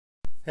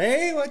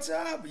Hey, what's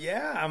up?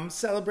 Yeah, I'm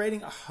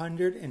celebrating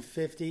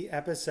 150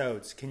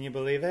 episodes. Can you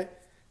believe it?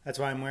 That's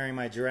why I'm wearing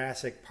my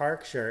Jurassic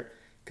Park shirt,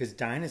 because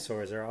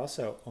dinosaurs are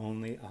also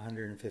only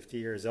 150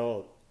 years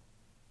old.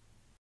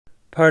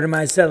 Part of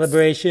my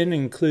celebration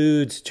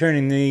includes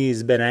turning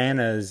these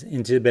bananas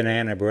into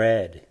banana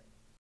bread.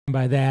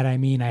 By that, I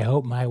mean I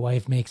hope my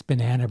wife makes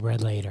banana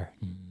bread later.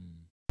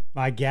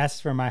 My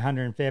guest for my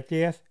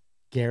 150th,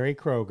 Gary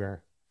Kroeger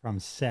from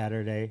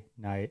Saturday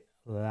Night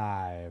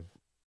Live.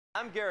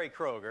 I'm Gary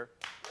Kroeger.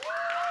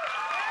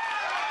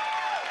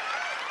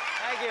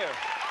 Thank you.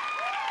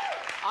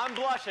 I'm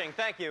blushing,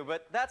 thank you,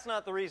 but that's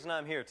not the reason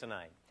I'm here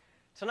tonight.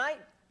 Tonight,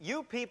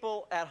 you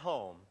people at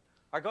home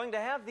are going to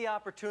have the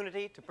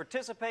opportunity to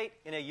participate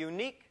in a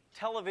unique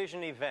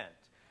television event.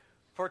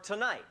 For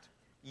tonight,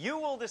 you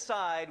will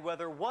decide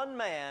whether one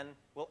man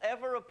will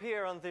ever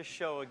appear on this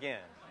show again.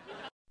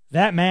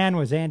 That man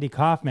was Andy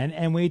Kaufman,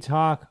 and we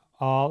talk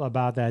all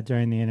about that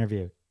during the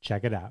interview.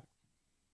 Check it out.